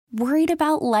Worried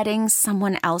about letting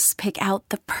someone else pick out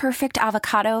the perfect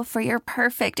avocado for your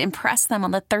perfect impress them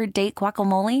on the third date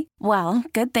guacamole? Well,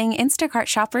 good thing Instacart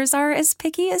shoppers are as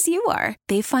picky as you are.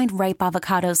 They find ripe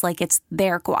avocados like it's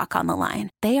their guac on the line.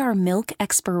 They are milk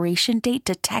expiration date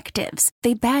detectives.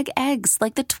 They bag eggs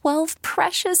like the 12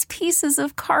 precious pieces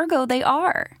of cargo they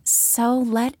are. So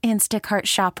let Instacart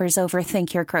shoppers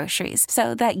overthink your groceries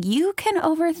so that you can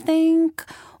overthink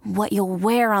what you'll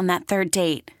wear on that third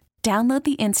date. Download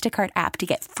the Instacart app to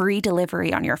get free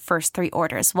delivery on your first 3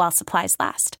 orders while supplies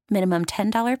last. Minimum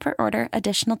 $10 per order.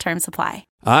 Additional terms apply.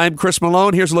 I'm Chris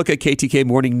Malone. Here's a look at KTK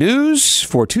Morning News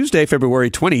for Tuesday,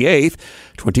 February 28th,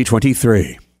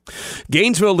 2023.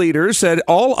 Gainesville leaders said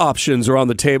all options are on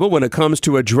the table when it comes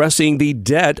to addressing the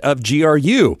debt of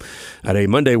GRU. At a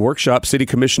Monday workshop, city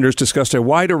commissioners discussed a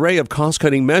wide array of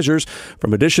cost-cutting measures,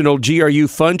 from additional GRU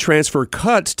fund transfer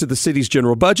cuts to the city's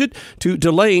general budget to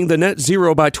delaying the net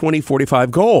zero by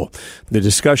 2045 goal. The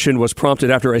discussion was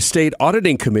prompted after a state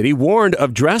auditing committee warned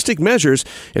of drastic measures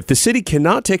if the city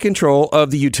cannot take control of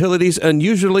the utility's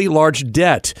unusually large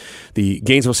debt. The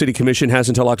Gainesville City Commission has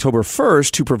until October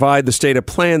 1st to provide the state a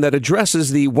plan that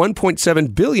addresses the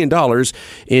 $1.7 billion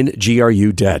in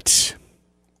GRU debt.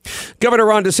 Governor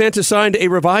Ron DeSantis signed a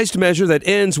revised measure that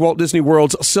ends Walt Disney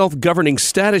World's self-governing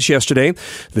status yesterday.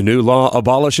 The new law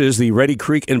abolishes the Reedy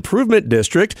Creek Improvement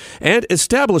District and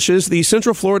establishes the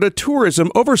Central Florida Tourism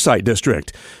Oversight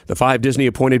District. The 5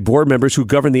 Disney-appointed board members who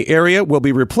govern the area will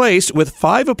be replaced with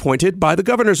 5 appointed by the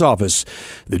governor's office.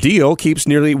 The deal keeps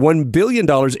nearly $1 billion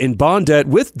in bond debt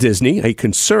with Disney, a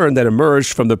concern that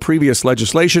emerged from the previous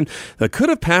legislation that could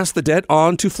have passed the debt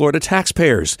on to Florida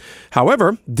taxpayers.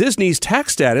 However, Disney's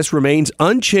tax status remains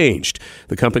unchanged.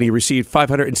 The company received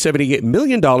 $578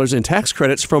 million in tax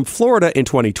credits from Florida in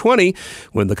 2020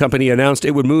 when the company announced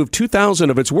it would move 2,000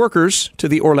 of its workers to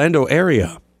the Orlando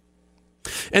area.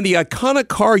 And the iconic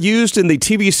car used in the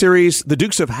TV series The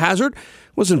Dukes of Hazzard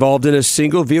was involved in a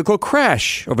single vehicle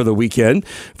crash over the weekend.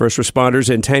 First responders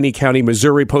in Taney County,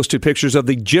 Missouri posted pictures of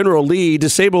the General Lee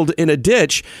disabled in a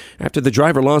ditch after the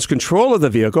driver lost control of the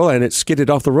vehicle and it skidded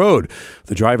off the road.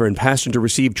 The driver and passenger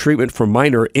received treatment for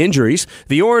minor injuries.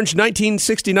 The orange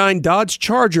 1969 Dodge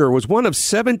Charger was one of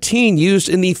 17 used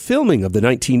in the filming of the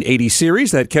 1980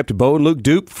 series that kept Bo and Luke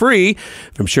Duke free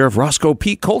from Sheriff Roscoe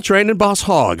Pete Coltrane and Boss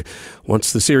Hogg.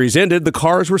 Once the series ended, the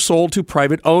cars were sold to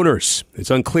private owners. It's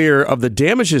unclear of the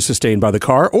damages sustained by the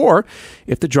car or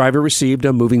if the driver received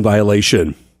a moving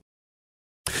violation.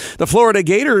 The Florida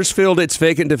Gators filled its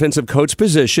vacant defensive coach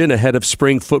position ahead of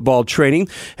spring football training.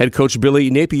 Head coach Billy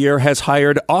Napier has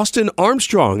hired Austin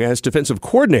Armstrong as defensive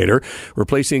coordinator,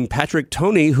 replacing Patrick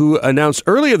Toney, who announced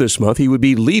earlier this month he would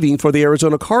be leaving for the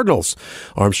Arizona Cardinals.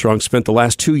 Armstrong spent the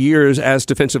last 2 years as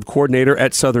defensive coordinator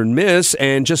at Southern Miss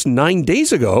and just 9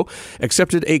 days ago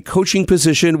accepted a coaching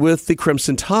position with the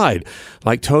Crimson Tide.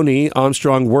 Like Toney,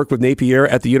 Armstrong worked with Napier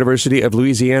at the University of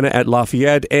Louisiana at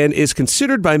Lafayette and is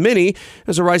considered by many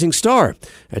as a rising star.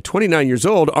 At 29 years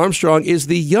old, Armstrong is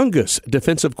the youngest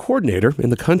defensive coordinator in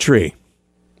the country.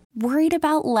 Worried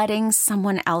about letting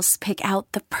someone else pick out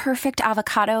the perfect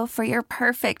avocado for your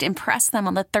perfect impress them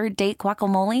on the third date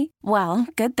guacamole? Well,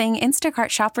 good thing Instacart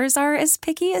shoppers are as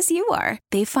picky as you are.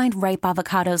 They find ripe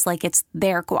avocados like it's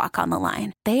their guac on the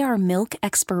line. They are milk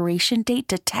expiration date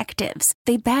detectives.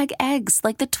 They bag eggs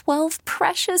like the 12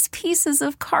 precious pieces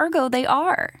of cargo they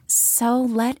are. So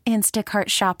let Instacart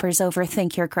shoppers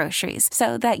overthink your groceries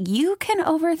so that you can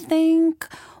overthink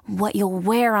what you'll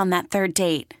wear on that third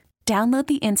date. Download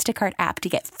the Instacart app to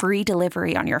get free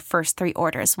delivery on your first 3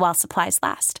 orders while supplies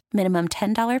last. Minimum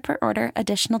 $10 per order.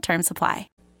 Additional terms apply.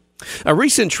 A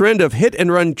recent trend of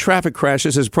hit-and-run traffic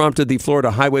crashes has prompted the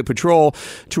Florida Highway Patrol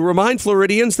to remind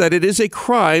Floridians that it is a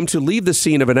crime to leave the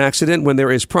scene of an accident when there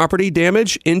is property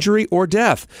damage, injury, or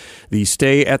death. The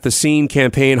Stay at the Scene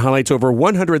campaign highlights over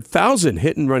 100,000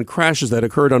 hit-and-run crashes that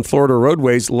occurred on Florida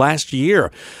roadways last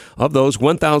year. Of those,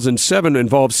 1,007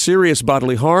 involved serious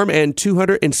bodily harm and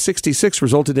 266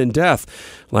 resulted in death.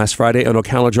 Last Friday, an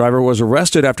Ocala driver was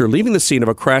arrested after leaving the scene of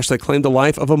a crash that claimed the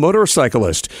life of a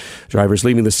motorcyclist. Drivers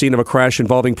leaving the scene of a crash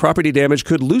involving property damage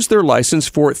could lose their license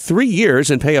for 3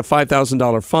 years and pay a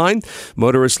 $5,000 fine.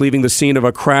 Motorists leaving the scene of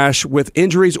a crash with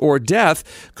injuries or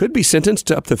death could be sentenced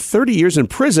to up to 30 years in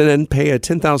prison and pay a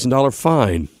 $10,000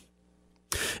 fine.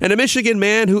 And a Michigan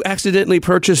man who accidentally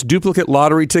purchased duplicate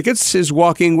lottery tickets is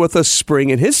walking with a spring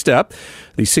in his step.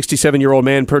 The 67-year-old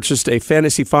man purchased a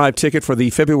Fantasy 5 ticket for the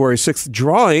February 6th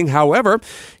drawing. However,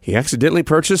 he accidentally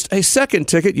purchased a second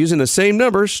ticket using the same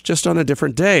numbers, just on a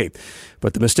different day.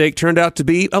 But the mistake turned out to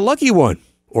be a lucky one.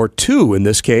 or 2 in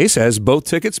this case, as both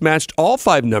tickets matched all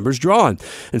 5 numbers drawn.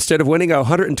 Instead of winning a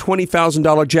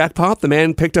 $120,000 jackpot, the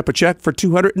man picked up a check for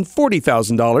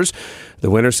 $240,000. The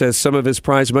winner says some of his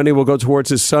prize money will go towards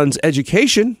his son's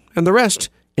education and the rest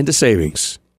into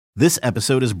savings. This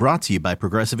episode is brought to you by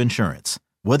Progressive Insurance.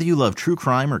 Whether you love true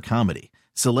crime or comedy,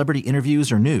 celebrity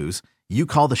interviews or news, you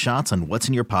call the shots on what's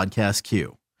in your podcast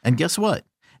queue. And guess what?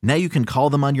 Now you can call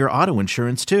them on your auto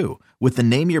insurance too with the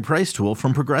Name Your Price tool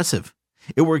from Progressive.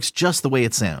 It works just the way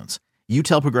it sounds. You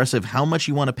tell Progressive how much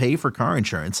you want to pay for car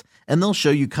insurance, and they'll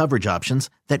show you coverage options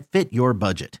that fit your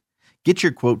budget. Get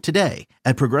your quote today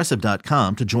at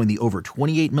Progressive.com to join the over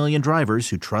 28 million drivers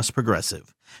who trust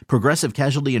Progressive. Progressive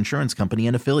Casualty Insurance Company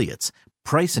and Affiliates.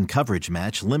 Price and coverage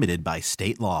match limited by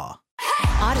state law.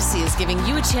 Odyssey is giving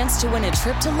you a chance to win a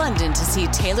trip to London to see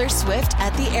Taylor Swift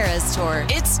at the Eras Tour.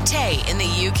 It's Tay in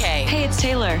the UK. Hey, it's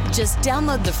Taylor. Just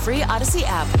download the free Odyssey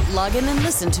app, log in and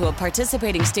listen to a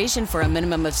participating station for a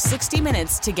minimum of 60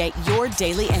 minutes to get your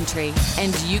daily entry.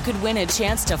 And you could win a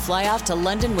chance to fly off to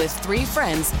London with 3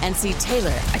 friends and see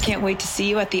Taylor. I can't wait to see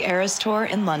you at the Eras Tour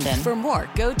in London. For more,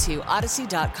 go to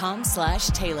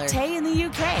odyssey.com/Taylor. Tay in the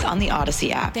UK. It's on the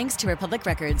Odyssey app. Thanks to Republic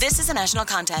Records. This is a national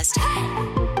contest.